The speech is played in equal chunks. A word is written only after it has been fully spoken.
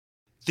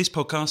This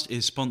podcast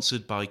is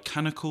sponsored by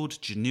Canaccord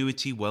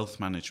Genuity Wealth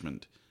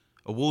Management,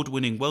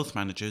 award-winning wealth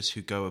managers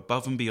who go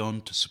above and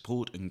beyond to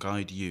support and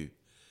guide you.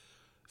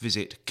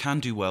 Visit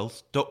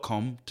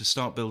candowealth.com to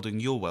start building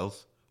your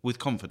wealth with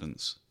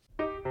confidence.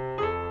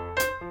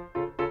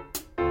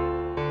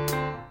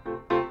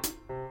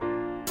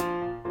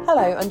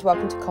 Hello and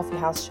welcome to Coffee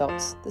House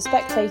Shots, the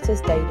Spectator's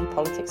daily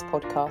politics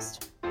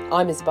podcast.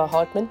 I'm Isabel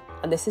Hardman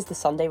and this is the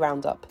Sunday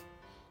Roundup.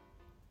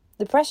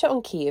 The pressure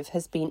on Kyiv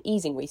has been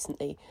easing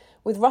recently,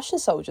 with Russian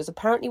soldiers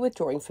apparently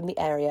withdrawing from the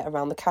area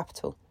around the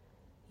capital.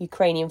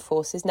 Ukrainian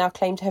forces now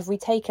claim to have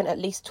retaken at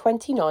least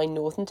 29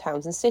 northern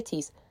towns and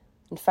cities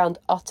and found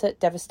utter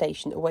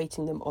devastation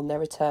awaiting them on their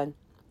return.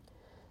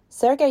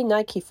 Sergei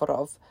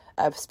Nikiforov,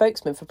 a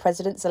spokesman for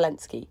President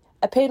Zelensky,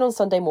 appeared on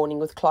Sunday morning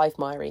with Clive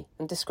Myrie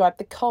and described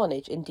the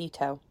carnage in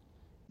detail.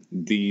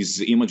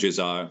 These images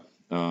are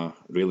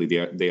really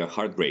they are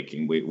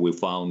heartbreaking. We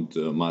found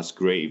mass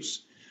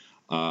graves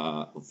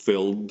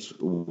filled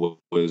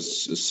with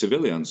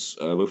civilians.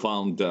 We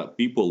found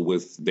people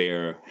with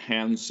their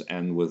hands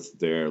and with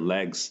their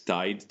legs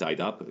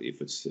tied up. If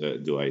it's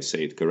do I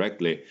say it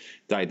correctly?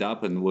 Tied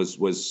up, and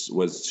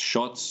was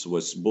shots,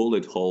 was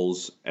bullet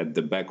holes at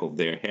the back of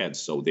their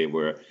heads. So they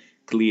were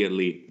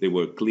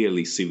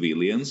clearly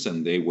civilians,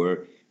 and they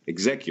were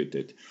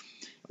executed.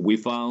 We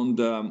found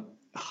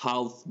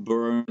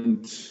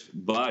half-burned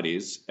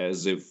bodies,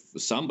 as if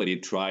somebody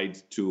tried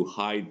to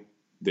hide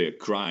their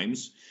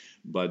crimes,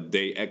 but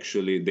they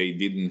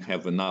didn't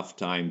have enough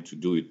time to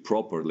do it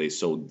properly.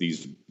 So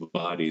these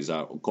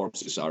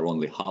corpses are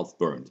only half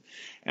burned,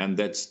 and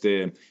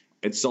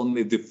it's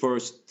only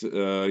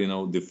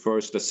the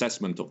first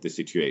assessment of the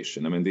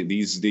situation. I mean,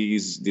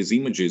 these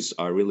images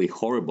are really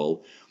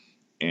horrible,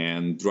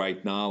 and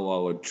right now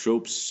our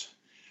troops,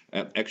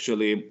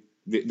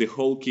 the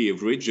whole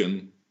Kyiv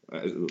region,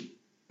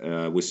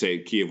 we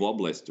say Kyiv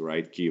Oblast,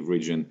 right? Kyiv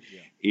region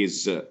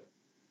is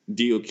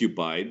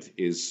deoccupied,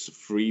 is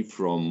free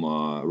from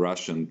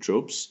Russian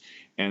troops,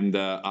 and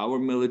our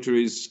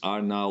militaries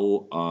are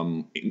now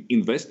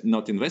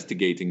not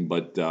investigating,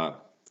 but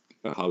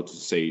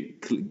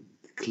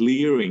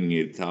clearing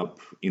it up,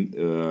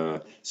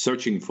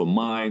 searching for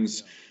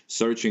mines,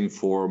 searching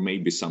for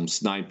maybe some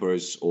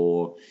snipers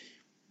or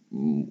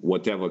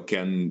whatever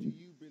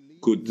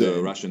could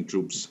Russian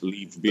troops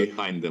leave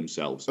behind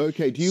themselves.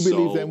 Okay, do you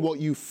believe then what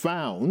you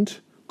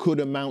found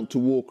could amount to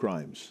war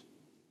crimes?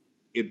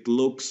 It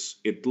looks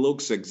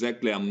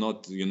exactly. I'm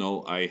not,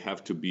 I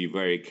have to be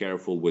very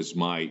careful with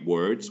my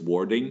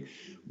wording,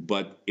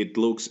 but it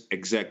looks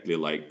exactly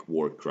like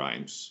war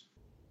crimes.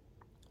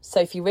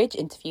 Sophie Ridge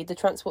interviewed the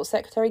Transport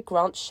Secretary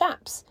Grant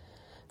Shapps.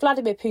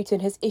 Vladimir Putin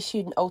has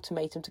issued an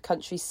ultimatum to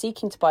countries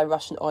seeking to buy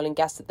Russian oil and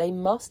gas that they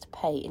must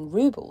pay in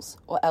rubles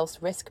or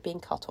else risk being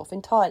cut off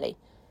entirely.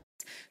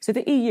 So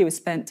the EU has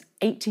spent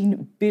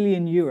 18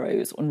 billion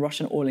euros on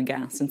Russian oil and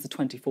gas since the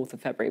 24th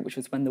of February, which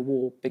was when the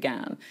war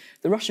began.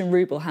 The Russian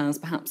ruble has,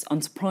 perhaps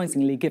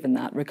unsurprisingly given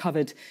that,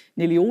 recovered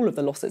nearly all of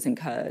the losses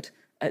incurred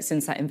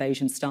since that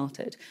invasion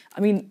started. I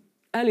mean,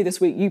 earlier this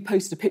week, you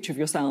posted a picture of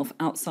yourself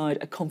outside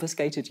a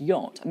confiscated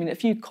yacht. I mean, a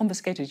few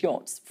confiscated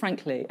yachts,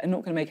 frankly, are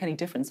not going to make any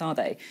difference, are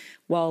they?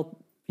 While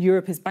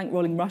Europe is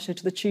bankrolling Russia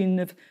to the tune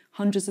of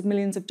hundreds of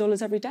millions of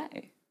dollars every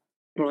day.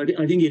 Well,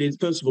 I think it is.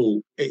 First of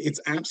all,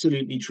 it's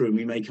absolutely true, and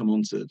we may come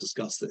on to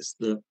discuss this,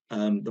 that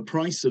the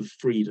price of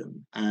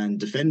freedom and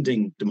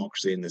defending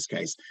democracy in this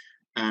case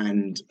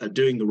and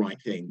doing the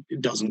right thing, it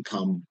doesn't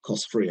come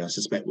cost-free. I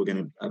suspect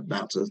we're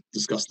about to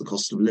discuss the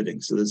cost of living.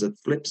 So there's a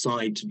flip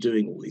side to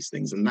doing all these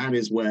things, and that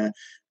is where,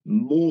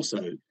 more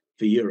so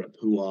for Europe,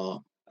 who are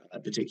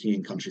particularly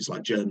in countries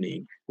like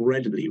Germany,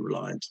 incredibly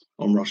reliant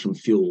on Russian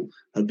fuel,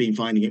 have been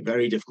finding it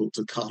very difficult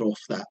to cut off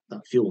that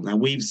fuel. Now,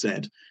 we've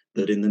said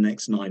that in the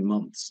next 9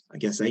 months, I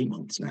guess 8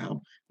 months now,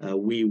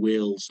 we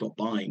will stop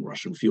buying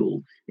Russian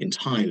fuel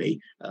entirely.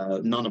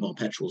 None of our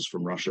petrol's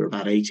from Russia.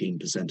 About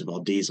 18% of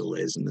our diesel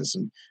is, and there's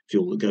some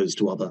fuel that goes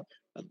to other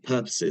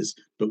purposes,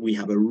 but we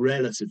have a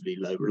relatively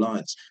low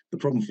reliance. The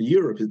problem for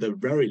Europe is there are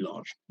very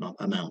large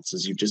amounts,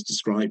 as you've just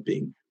described,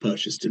 being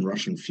purchased in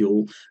Russian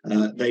fuel.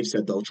 They've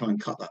said they'll try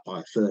and cut that by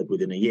a third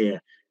within a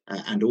year.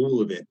 And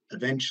all of it,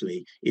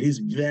 eventually, it is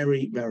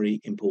very,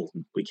 very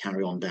important we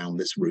carry on down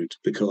this route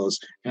because,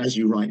 as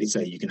you rightly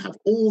say, you can have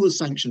all the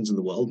sanctions in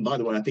the world. And by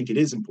the way, I think it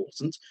is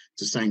important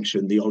to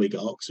sanction the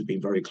oligarchs who've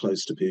been very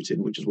close to Putin,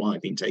 which is why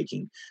I've been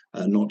taking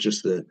not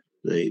just the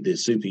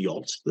super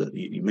yachts that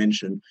you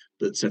mentioned,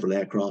 but several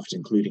aircraft,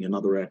 including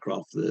another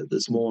aircraft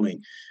this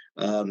morning,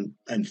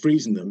 and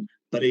freezing them.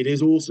 But it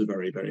is also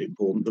very, very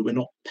important that we're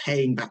not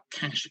paying back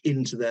cash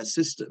into their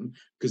system,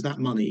 because that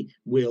money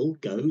will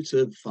go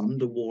to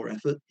fund a war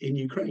effort in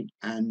Ukraine.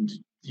 And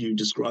you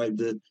described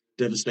the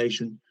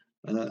devastation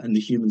and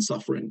the human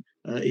suffering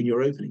in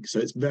your opening. So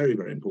it's very,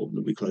 very important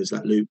that we close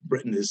that loop.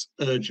 Britain is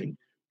urging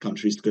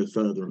countries to go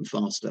further and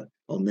faster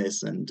on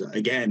this. And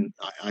again,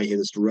 I hear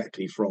this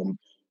directly from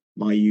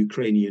my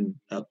Ukrainian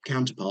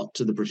counterpart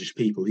to the British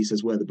people. He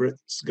says where the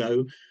Brits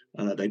go,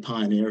 they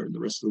pioneer, and the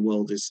rest of the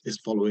world is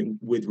following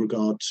with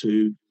regard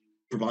to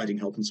providing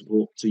help and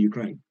support to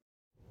Ukraine.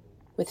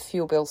 With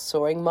fuel bills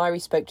soaring,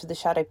 Myrie spoke to the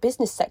Shadow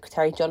Business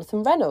Secretary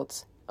Jonathan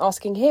Reynolds,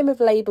 asking him if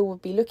Labour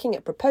would be looking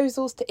at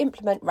proposals to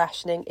implement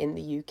rationing in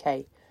the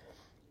UK.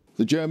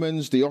 The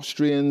Germans, the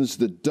Austrians,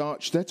 the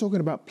Dutch, they're talking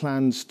about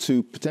plans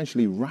to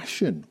potentially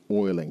ration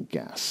oil and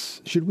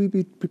gas. Should we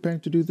be preparing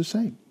to do the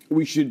same?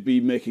 We should be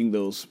making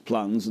those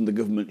plans, and the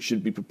government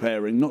should be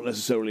preparing, not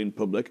necessarily in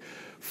public,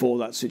 for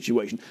that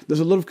situation. There's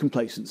a lot of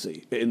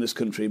complacency in this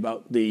country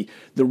about the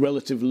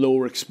relative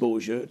lower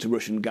exposure to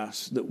Russian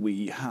gas that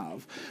we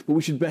have. But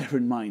we should bear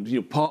in mind,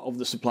 part of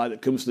the supply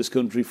that comes to this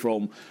country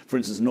from, for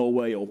instance,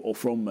 Norway or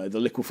from the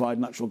liquefied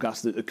natural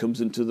gas that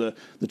comes into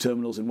the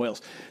terminals in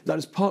Wales, that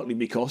is partly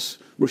because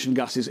Russian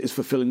gas is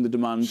fulfilling the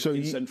demand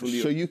in Central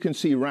Europe. So you can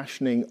see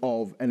rationing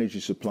of energy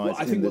supplies in this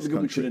country? I think what the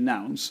government should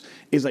announce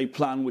is a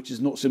plan which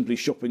is not simply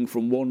shopping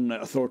from one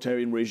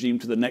authoritarian regime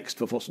to the next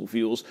for fossil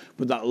fuels,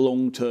 but that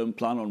long-term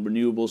plan on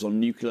renewables, on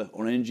nuclear,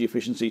 on energy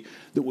efficiency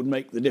that would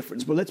make the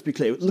difference. But let's be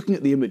clear, looking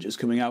at the images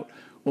coming out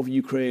of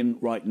Ukraine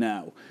right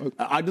now,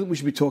 I don't think we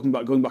should be talking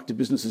about going back to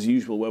business as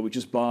usual, where we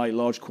just buy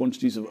large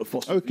quantities of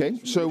fossil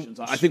fuels.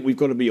 I think we've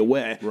got to be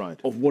aware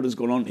of what has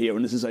gone on here,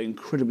 and this is an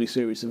incredibly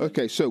serious event.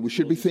 Okay, so we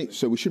should be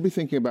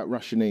thinking about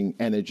rationing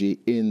energy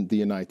in the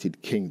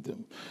United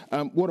Kingdom.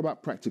 What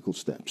about practical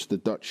steps? The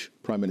Dutch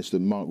Prime Minister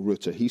Mark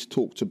Rutte, he's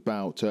talked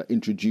about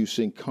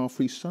introducing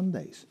car-free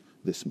Sundays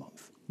this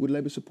month. Would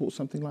Labour support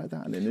something like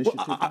that, an initiative?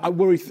 Well, I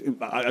worry,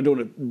 I don't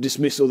want to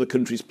dismiss other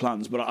countries'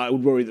 plans, but I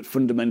would worry that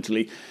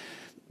fundamentally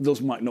those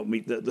might not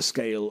meet the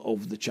scale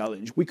of the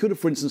challenge. We could have,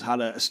 for instance,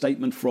 had a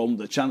statement from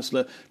the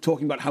Chancellor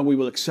talking about how we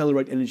will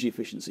accelerate energy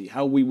efficiency,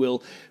 how we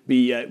will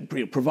be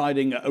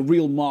providing a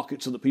real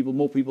market so that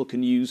more people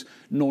can use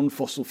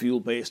non-fossil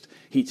fuel-based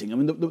heating. I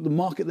mean, the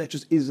market there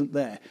just isn't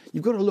there.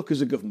 You've got to look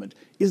as a government.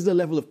 Is the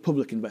level of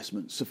public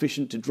investment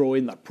sufficient to draw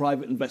in that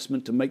private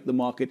investment to make the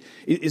market?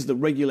 Is the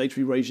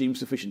regulatory regime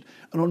sufficient?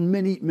 And on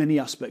many, many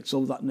aspects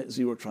of that net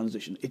zero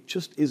transition, it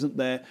just isn't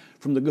there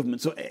from the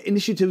government. So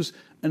initiatives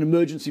and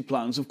emergency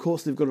plans, of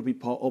course, they've got to be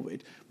part of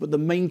it. But the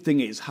main thing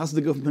is, has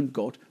the government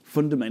got,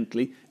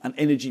 fundamentally, an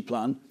energy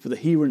plan for the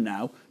here and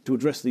now to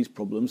address these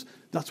problems?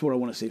 That's what I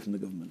want to see from the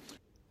government.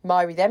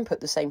 Myrie then put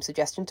the same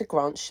suggestion to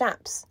Grant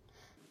Shapps.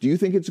 Do you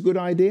think it's a good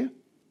idea?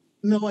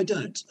 No, I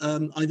don't.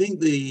 I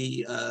think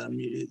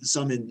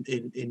some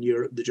in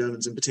Europe, the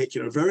Germans in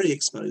particular, are very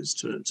exposed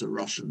to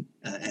Russian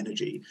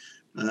energy.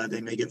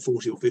 They may get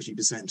 40 or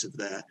 50% of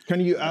their. Can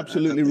you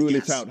absolutely rule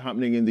it out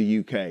happening in the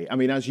UK? I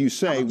mean, as you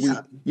say,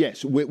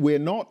 we're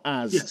not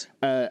as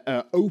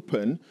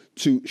open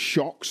to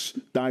shocks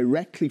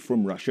directly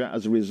from Russia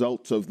as a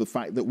result of the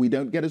fact that we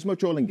don't get as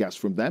much oil and gas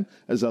from them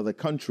as other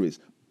countries.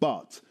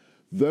 But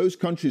those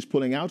countries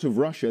pulling out of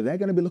Russia, they're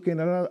going to be looking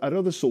at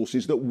other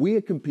sources that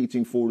we're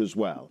competing for as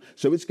well.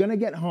 So it's going to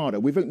get harder.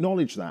 We've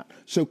acknowledged that.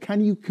 So can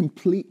you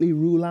completely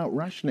rule out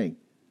rationing?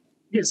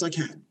 Yes, I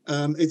can.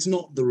 It's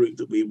not the route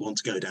that we want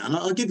to go down.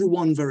 I'll give you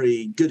one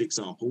very good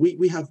example.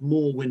 We have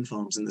more wind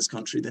farms in this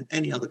country than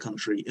any other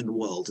country in the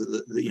world.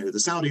 The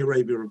Saudi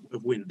Arabia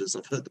of wind, as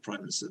I've heard the Prime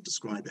Minister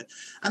describe it.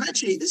 And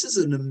actually, this is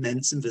an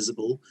immense,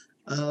 invisible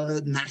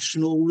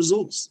national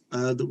resource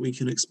that we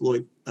can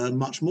exploit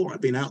much more.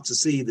 I've been out to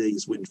see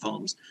these wind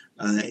farms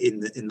on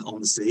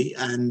the sea,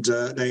 and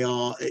they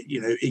are,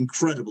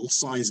 incredible,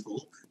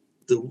 sizable.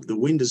 The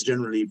wind is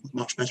generally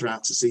much better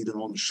out to sea than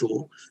on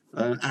shore,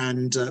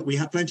 and we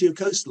have plenty of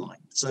coastline.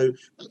 So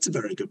that's a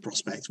very good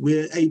prospect.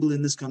 We're able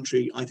in this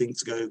country, I think,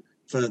 to go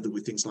further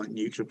with things like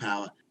nuclear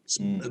power.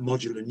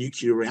 Modular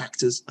nuclear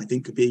reactors, I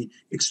think, could be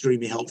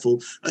extremely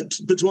helpful.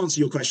 But to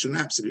answer your question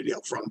absolutely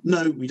up front,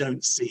 no, we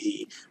don't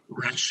see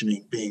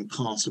rationing being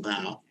part of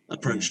our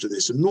approach to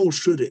this, and nor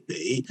should it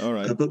be. All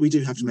right. But we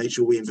do have to make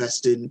sure we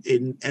invest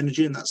in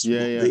energy, and that's what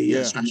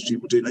the strategy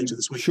will do later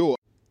this week. Sure.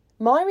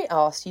 Myrie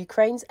asked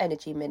Ukraine's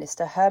Energy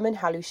Minister Herman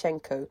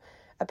Halushenko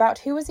about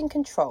who is in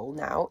control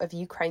now of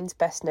Ukraine's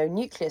best-known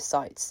nuclear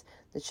sites,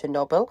 the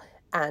Chernobyl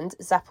and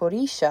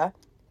Zaporizhzhia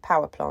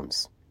power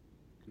plants.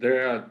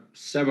 There are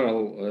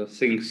several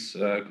things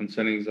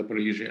concerning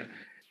Zaporizhzhia.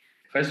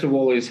 First of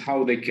all is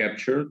how they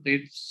captured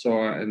it.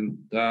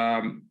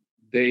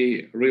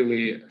 They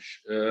really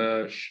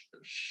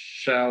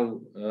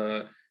shell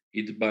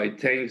it by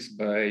tanks,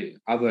 by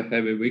other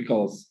heavy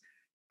vehicles.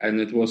 And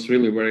it was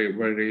really very,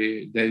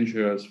 very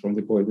dangerous from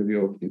the point of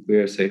view of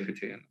nuclear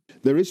safety.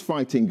 There is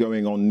fighting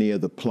going on near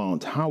the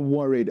plant. How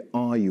worried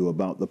are you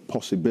about the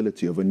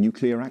possibility of a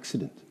nuclear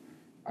accident?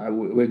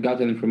 We got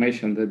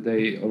information that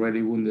they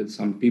already wounded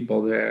some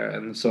people there.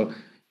 And so,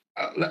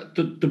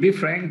 to be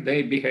frank,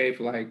 they behave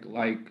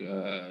like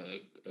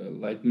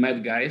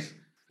mad guys.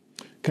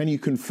 Can you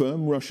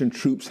confirm Russian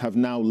troops have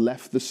now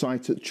left the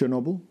site at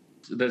Chernobyl?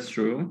 That's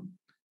true.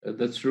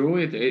 That's true.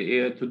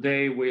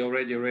 Today we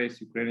already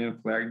raised Ukrainian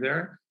flag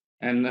there,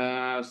 and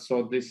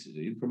so this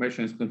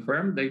information is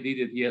confirmed. They did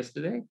it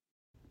yesterday.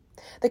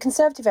 The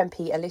Conservative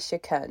MP Alicia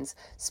Kearns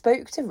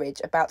spoke to Ridge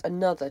about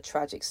another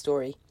tragic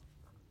story.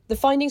 The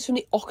findings from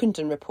the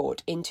Ockenden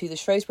report into the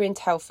Shrewsbury and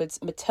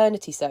Telford's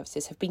maternity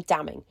services have been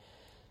damning.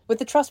 with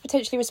the trust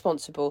potentially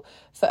responsible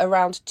for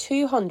around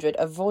 200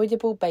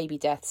 avoidable baby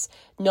deaths,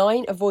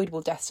 9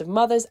 avoidable deaths of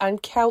mothers,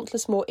 and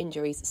countless more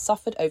injuries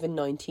suffered over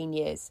 19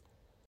 years.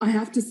 I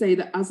have to say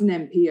that as an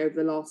MP over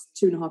the last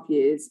 2.5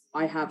 years,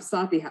 I have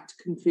sadly had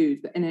to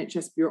conclude that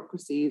NHS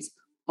bureaucracies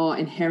are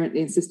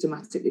inherently and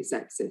systematically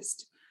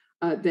sexist.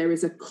 There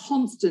is a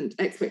constant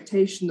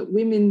expectation that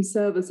women's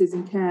services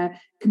and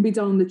care can be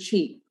done on the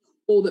cheap,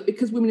 or that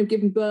because women have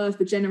given birth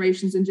for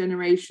generations and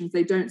generations,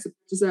 they don't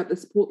deserve the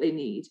support they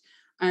need.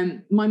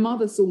 My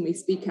mother saw me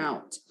speak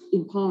out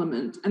in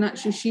Parliament, and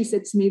actually she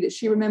said to me that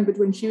she remembered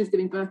when she was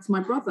giving birth to my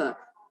brother,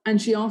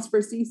 and she asked for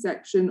a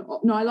C-section.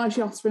 No, I lied,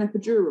 she asked for an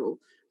epidural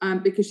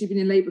because she'd been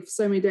in labour for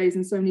so many days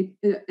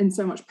and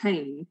so much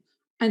pain.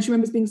 And she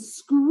remembers being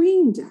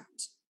screamed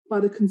at by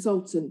the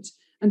consultant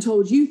and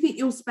told, "You think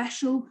you're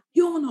special?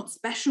 You're not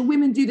special.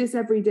 Women do this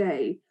every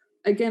day."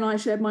 Again, I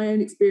shared my own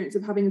experience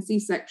of having a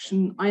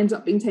C-section. I ended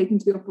up being taken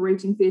to the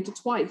operating theatre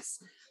twice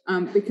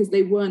because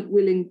they weren't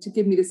willing to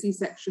give me the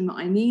C-section that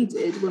I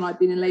needed when I'd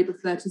been in labour for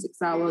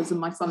 36 hours and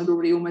my son had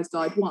already almost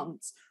died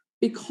once,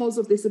 because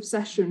of this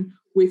obsession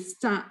with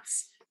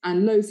stats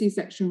and low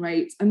C-section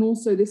rates, and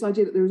also this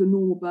idea that there is a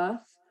normal birth.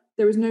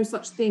 There is no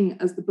such thing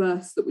as the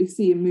births that we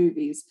see in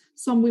movies.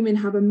 Some women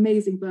have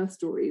amazing birth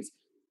stories,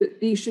 but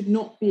these should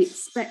not be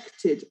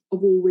expected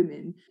of all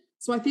women.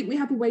 So I think we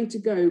have a way to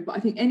go, but I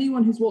think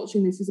anyone who's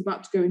watching this is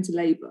about to go into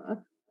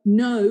labour,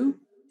 know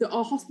that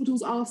our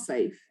hospitals are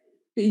safe,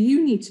 but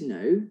you need to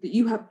know that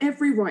you have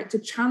every right to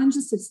challenge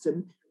the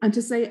system and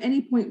to say at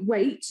any point,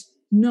 wait,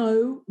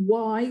 no,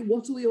 why,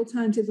 what are the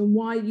alternatives and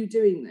why are you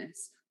doing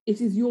this? It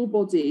is your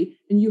body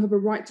and you have a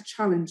right to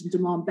challenge and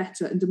demand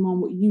better and demand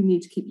what you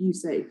need to keep you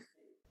safe.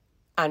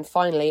 And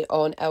finally,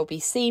 on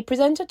LBC,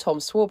 presenter Tom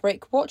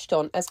Swarbrick watched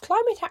on as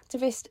climate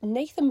activist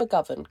Nathan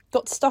McGovern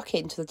got stuck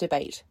into the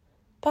debate.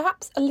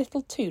 Perhaps a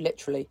little too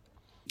literally.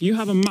 You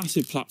have a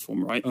massive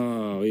platform, right?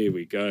 Oh, here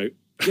we go.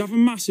 You have a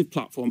massive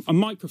platform, a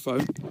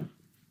microphone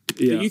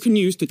that you can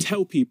use to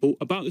tell people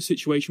about the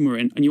situation we're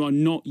in, and you are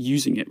not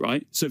using it,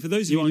 right? So for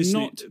those of you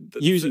listening, not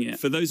using it.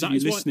 For those of you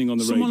listening on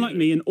the radio, someone like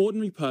me, an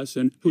ordinary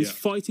person who is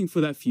fighting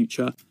for their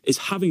future, is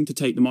having to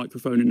take the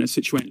microphone in a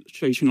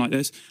situation like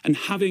this and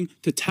having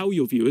to tell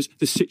your viewers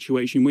the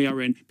situation we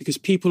are in, because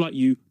people like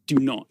you do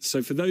not.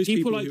 So for those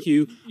people like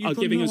you are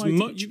giving as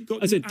much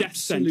as a death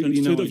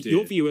sentence to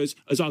your viewers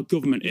as our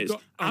government is,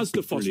 as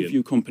the fossil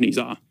fuel companies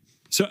are.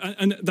 So,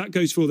 and that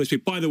goes for all those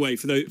people. By the way,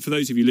 for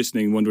those of you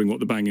listening, wondering what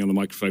the banging on the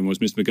microphone was,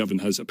 Mr. McGovern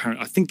has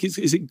apparently, I think, is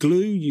it glue?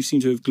 You seem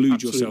to have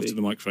glued yourself to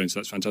the microphone, so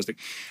that's fantastic.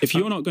 If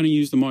you're not going to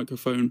use the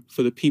microphone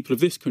for the people of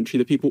this country,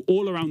 the people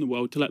all around the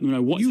world, to let them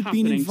know what's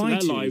happening to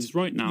their lives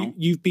right now,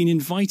 you've been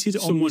invited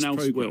on someone this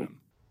else programme. will.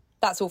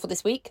 That's all for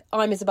this week.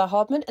 I'm Isabel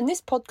Hardman, and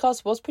this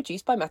podcast was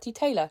produced by Matthew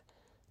Taylor.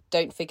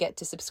 Don't forget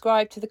to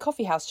subscribe to the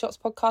Coffee House Shots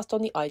podcast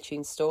on the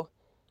iTunes store.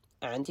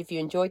 And if you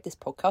enjoyed this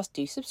podcast,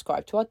 do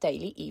subscribe to our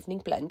daily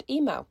Evening Blend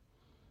email.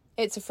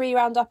 It's a free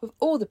roundup of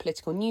all the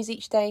political news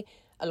each day,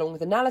 along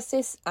with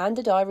analysis and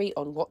a diary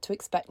on what to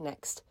expect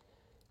next.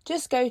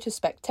 Just go to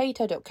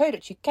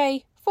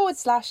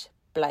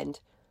spectator.co.uk/blend.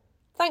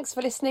 Thanks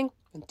for listening,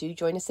 and do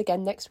join us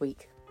again next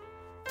week.